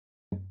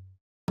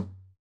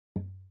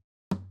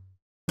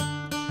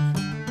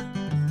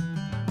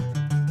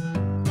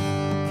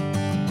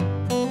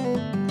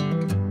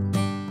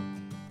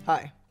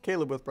Hi,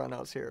 Caleb with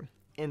Brownells here.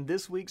 In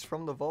this week's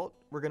From the Vault,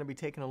 we're going to be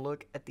taking a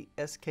look at the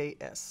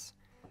SKS.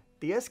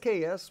 The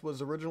SKS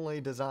was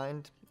originally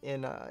designed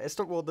in,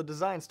 the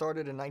design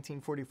started in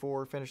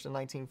 1944, finished in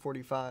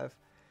 1945,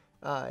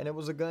 and it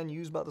was a gun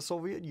used by the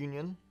Soviet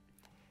Union,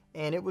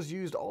 and it was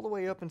used all the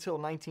way up until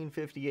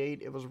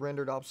 1958. It was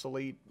rendered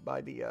obsolete by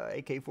the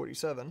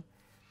AK-47.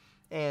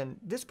 And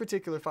this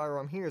particular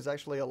firearm here is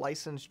actually a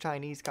licensed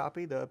Chinese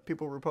copy. The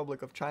People's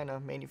Republic of China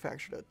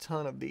manufactured a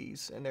ton of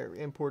these, and they're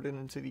imported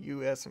into the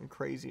U.S. in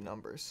crazy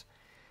numbers.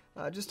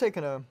 Just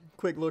taking a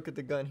quick look at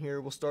the gun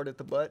here, we'll start at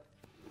the butt.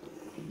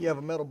 You have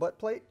a metal butt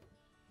plate,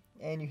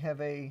 and you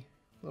have a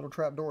little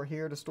trap door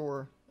here to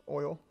store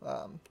oil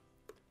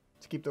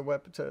to keep the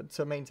weapon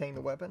to maintain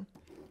the weapon.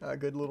 A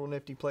good little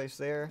nifty place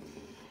there.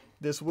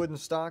 This wooden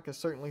stock has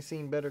certainly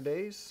seen better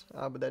days,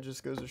 but that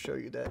just goes to show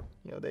you that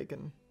they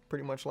can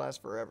pretty much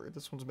last forever.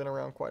 This one's been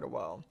around quite a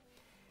while.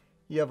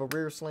 You have a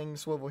rear sling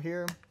swivel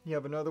here. You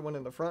have another one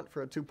in the front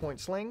for a 2-point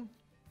sling.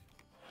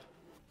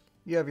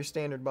 You have your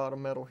standard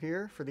bottom metal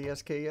here for the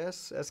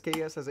SKS.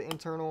 SKS has an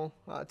internal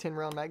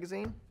 10-round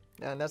magazine,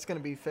 and that's going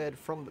to be fed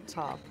from the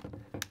top.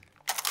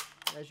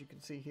 As you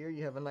can see here,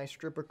 you have a nice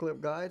stripper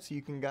clip guide, so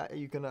you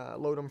can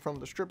load them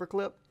from the stripper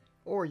clip,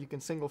 or you can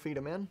single feed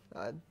them in,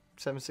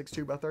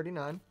 7.62 by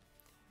 39.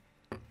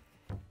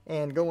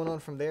 And going on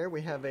from there,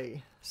 we have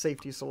a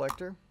safety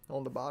selector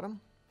on the bottom.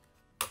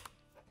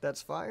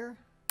 That's fire,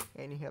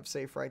 and you have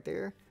safe right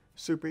there.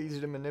 Super easy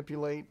to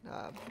manipulate,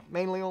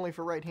 mainly only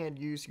for right-hand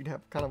use. You'd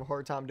have kind of a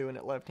hard time doing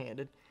it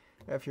left-handed.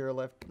 If you're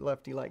a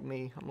lefty like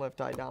me, I'm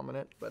left-eye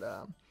dominant. But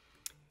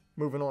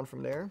moving on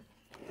from there,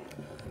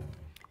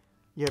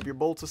 you have your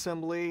bolts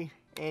assembly,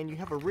 and you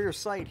have a rear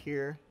sight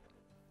here.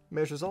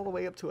 Measures all the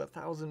way up to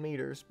 1,000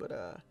 meters, but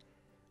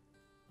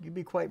you'd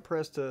be quite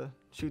pressed to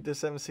shoot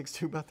this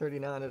 7.62 by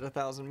 39 at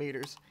 1,000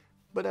 meters.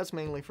 But that's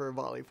mainly for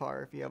volley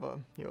fire. If you have a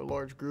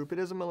large group, it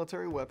is a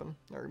military weapon,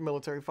 or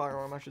military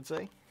firearm, I should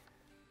say.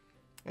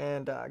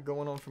 And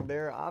going on from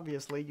there,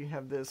 obviously you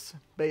have this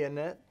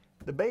bayonet.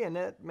 The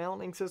bayonet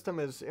mounting system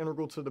is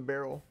integral to the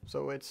barrel,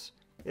 so it's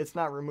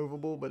not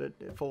removable, but it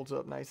folds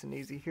up nice and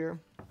easy here.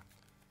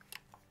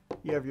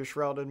 You have your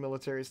shrouded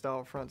military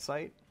style front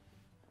sight.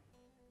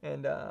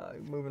 And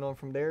moving on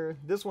from there,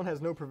 this one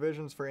has no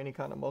provisions for any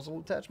kind of muzzle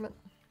attachment.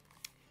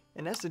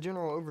 And that's the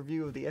general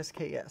overview of the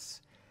SKS.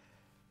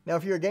 Now,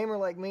 if you're a gamer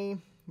like me,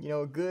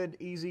 a good,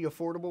 easy,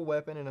 affordable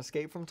weapon and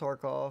escape from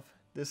Tarkov,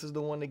 this is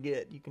the one to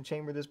get. You can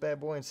chamber this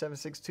bad boy in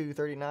 7.62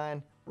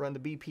 39, run the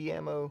BP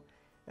ammo,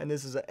 and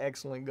this is an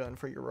excellent gun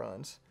for your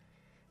runs.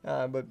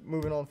 But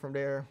moving on from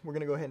there, we're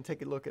going to go ahead and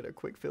take a look at a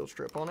quick field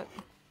strip on it.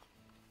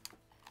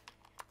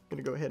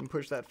 Going to go ahead and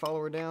push that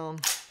follower down,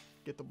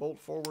 get the bolt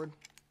forward.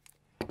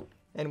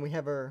 And we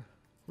have our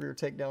rear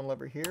takedown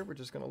lever here. We're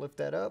just going to lift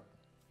that up,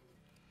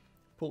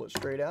 pull it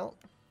straight out,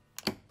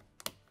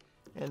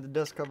 and the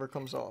dust cover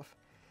comes off.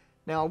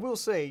 Now, I will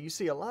say, you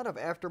see a lot of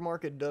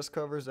aftermarket dust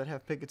covers that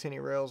have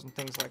Picatinny rails and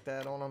things like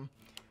that on them,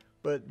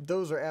 but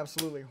those are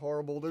absolutely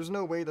horrible. There's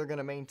no way they're going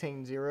to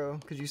maintain zero,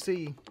 because you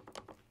see,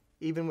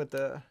 even with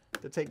the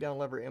takedown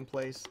lever in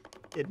place,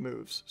 it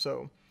moves.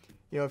 So,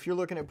 if you're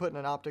looking at putting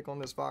an optic on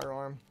this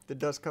firearm, the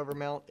dust cover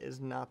mount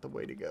is not the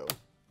way to go.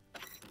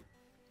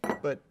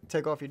 But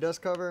take off your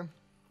dust cover,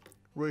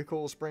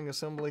 recoil spring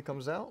assembly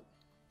comes out,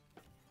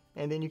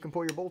 and then you can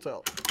pull your bolt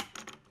out.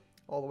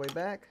 All the way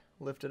back,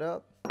 lift it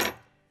up.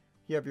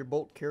 You have your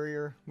bolt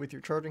carrier with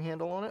your charging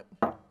handle on it.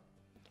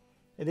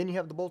 And then you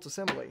have the bolt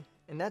assembly.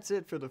 And that's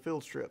it for the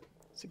field strip.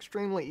 It's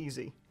extremely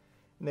easy.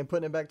 And then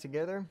putting it back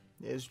together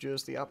is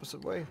just the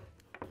opposite way.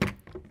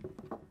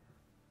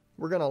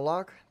 We're going to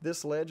lock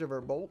this ledge of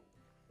our bolt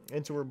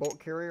into our bolt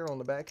carrier on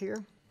the back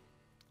here.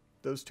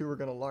 Those two are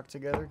going to lock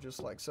together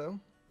just like so.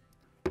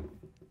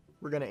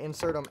 We're going to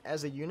insert them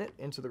as a unit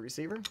into the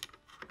receiver.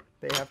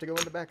 They have to go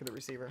in the back of the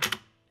receiver.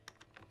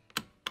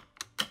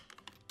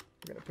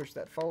 We're going to push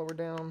that follower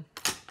down,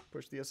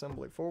 push the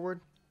assembly forward.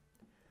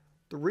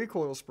 The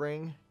recoil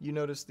spring, you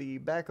notice the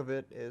back of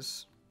it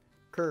is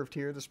curved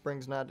here. The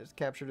spring's not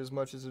captured as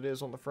much as it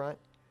is on the front.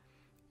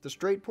 The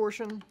straight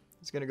portion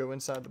is going to go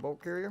inside the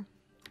bolt carrier.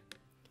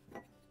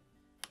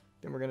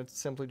 Then we're going to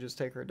simply just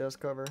take our dust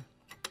cover,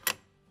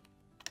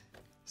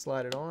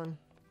 slide it on,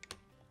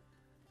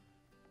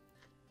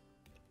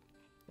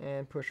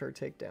 and push our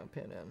takedown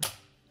pin in.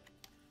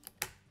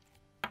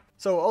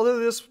 So although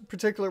this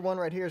particular one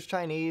right here is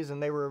Chinese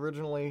and they were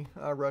originally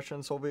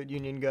Russian, Soviet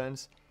Union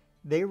guns,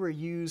 they were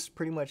used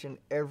pretty much in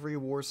every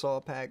Warsaw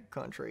Pact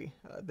country.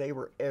 They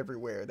were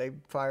everywhere. They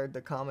fired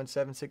the common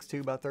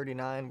 7.62 by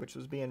 39, which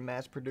was being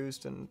mass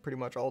produced in pretty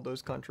much all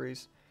those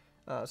countries.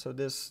 So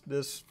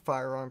this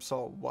firearm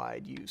saw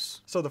wide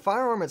use. So the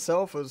firearm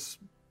itself was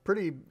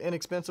pretty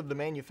inexpensive to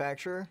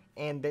manufacture,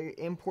 and they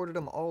imported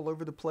them all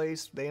over the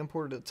place. They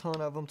imported a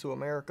ton of them to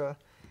America,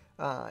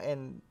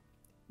 and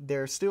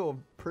they're still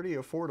pretty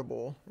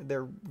affordable.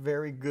 They're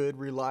very good,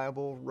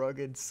 reliable,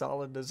 rugged,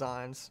 solid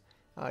designs.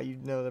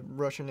 The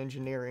Russian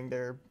engineering,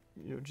 they're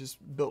just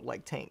built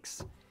like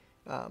tanks.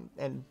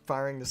 And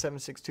firing the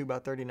 7.62 by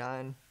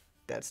 39,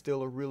 that's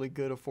still a really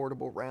good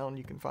affordable round.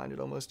 You can find it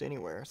almost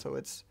anywhere. So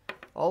it's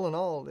all in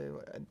all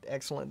an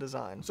excellent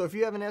design. So if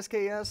you have an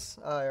SKS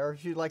or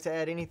if you'd like to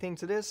add anything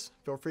to this,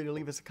 feel free to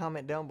leave us a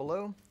comment down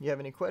below. If you have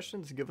any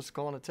questions, give us a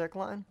call on the tech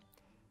line.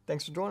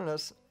 Thanks for joining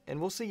us, and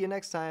we'll see you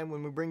next time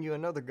when we bring you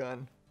another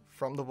gun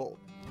from the vault.